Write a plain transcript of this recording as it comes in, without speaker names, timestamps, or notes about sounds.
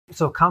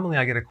So commonly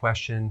I get a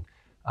question,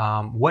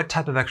 what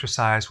type of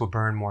exercise will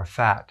burn more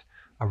fat,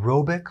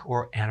 aerobic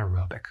or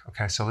anaerobic?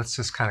 Okay, so let's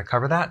just kind of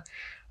cover that.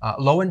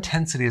 Low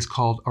intensity is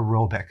called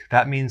aerobic.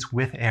 That means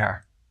with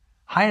air.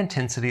 High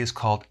intensity is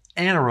called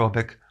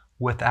anaerobic,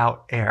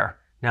 without air.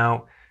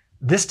 Now,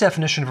 this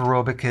definition of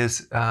aerobic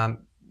is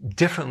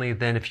differently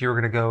than if you were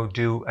going to go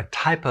do a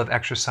type of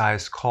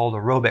exercise called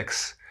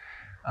aerobics.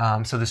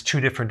 So there's two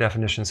different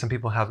definitions. Some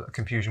people have a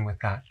confusion with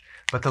that.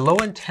 But the low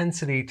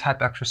intensity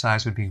type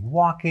exercise would be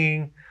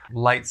walking,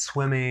 light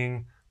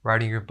swimming,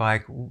 riding your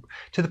bike,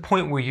 to the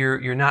point where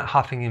you're not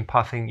huffing and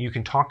puffing. You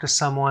can talk to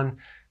someone,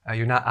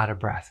 you're not out of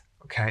breath.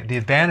 Okay. The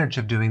advantage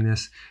of doing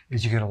this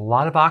is you get a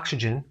lot of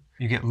oxygen,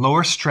 you get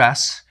lower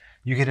stress,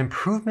 you get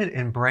improvement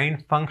in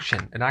brain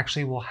function. It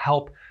actually will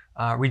help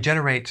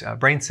regenerate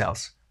brain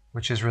cells,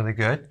 which is really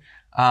good.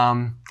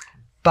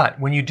 But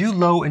when you do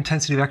low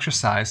intensity of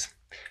exercise,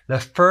 the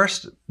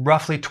first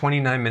roughly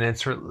 29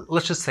 minutes, or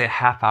let's just say a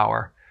half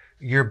hour,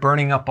 you're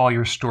burning up all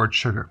your stored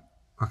sugar,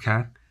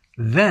 okay?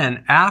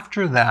 Then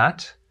after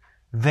that,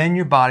 then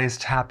your body is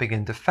tapping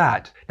into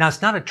fat. Now,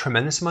 it's not a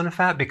tremendous amount of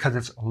fat because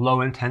it's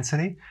low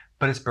intensity,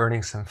 but it's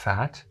burning some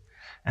fat.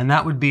 And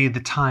that would be the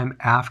time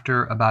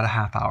after about a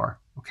half hour,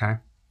 okay?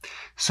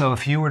 So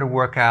if you were to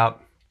work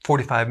out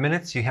 45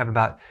 minutes, you have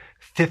about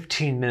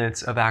 15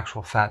 minutes of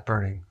actual fat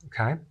burning,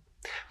 okay?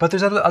 But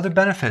there's other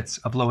benefits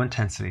of low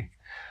intensity.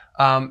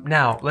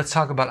 Now, let's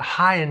talk about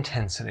high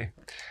intensity.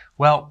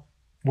 Well,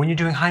 when you're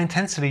doing high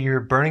intensity, you're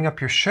burning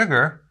up your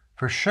sugar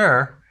for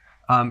sure.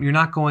 You're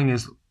not going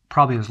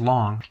probably as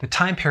long. The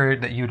time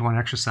period that you would want to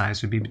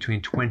exercise would be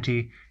between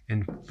 20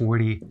 and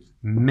 40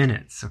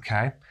 minutes,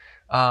 okay?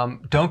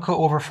 Don't go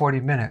over 40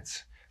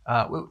 minutes.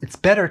 It's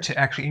better to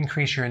actually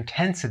increase your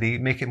intensity,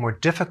 make it more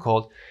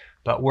difficult,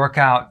 but work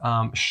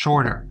out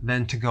shorter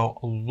than to go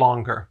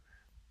longer.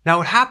 Now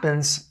what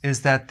happens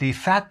is that the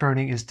fat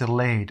burning is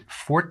delayed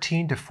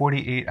 14 to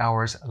 48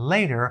 hours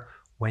later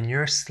when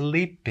you're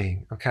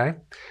sleeping, okay?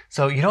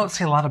 So you don't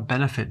see a lot of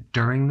benefit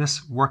during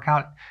this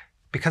workout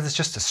because it's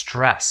just a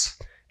stress.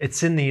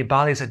 It's in the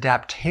body's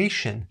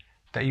adaptation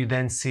that you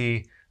then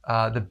see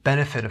the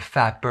benefit of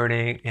fat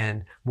burning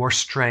and more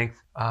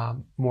strength,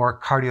 more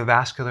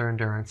cardiovascular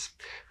endurance,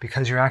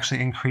 because you're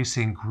actually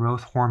increasing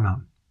growth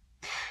hormone.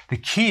 The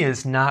key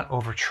is not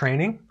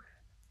overtraining.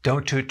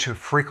 Don't do it too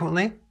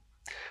frequently.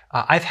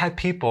 I've had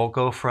people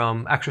go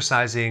from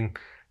exercising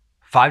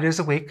 5 days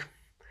a week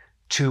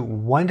to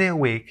 1 day a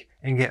week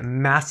and get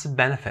massive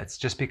benefits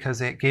just because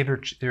they gave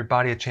their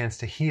body a chance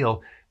to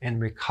heal and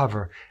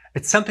recover.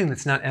 It's something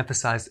that's not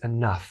emphasized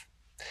enough.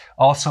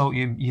 Also,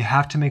 you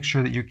have to make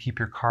sure that you keep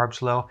your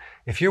carbs low.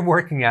 If you're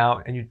working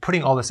out and you're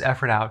putting all this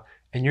effort out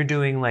and you're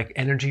doing like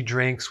energy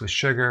drinks with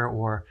sugar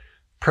or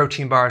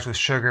protein bars with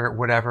sugar,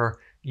 whatever,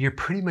 you're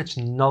pretty much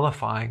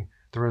nullifying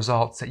the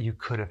results that you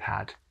could have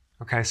had.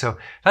 Okay, so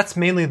that's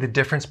mainly the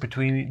difference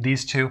between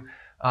these two.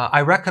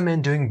 I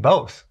recommend doing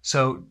both.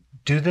 So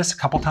do this a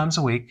couple times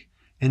a week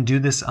and do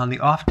this on the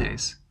off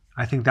days.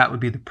 I think that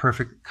would be the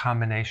perfect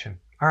combination.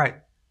 All right,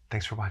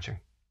 thanks for watching.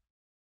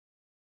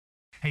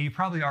 Hey, you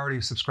probably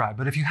already subscribed,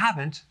 but if you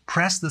haven't,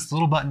 press this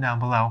little button down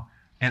below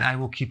and I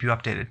will keep you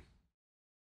updated.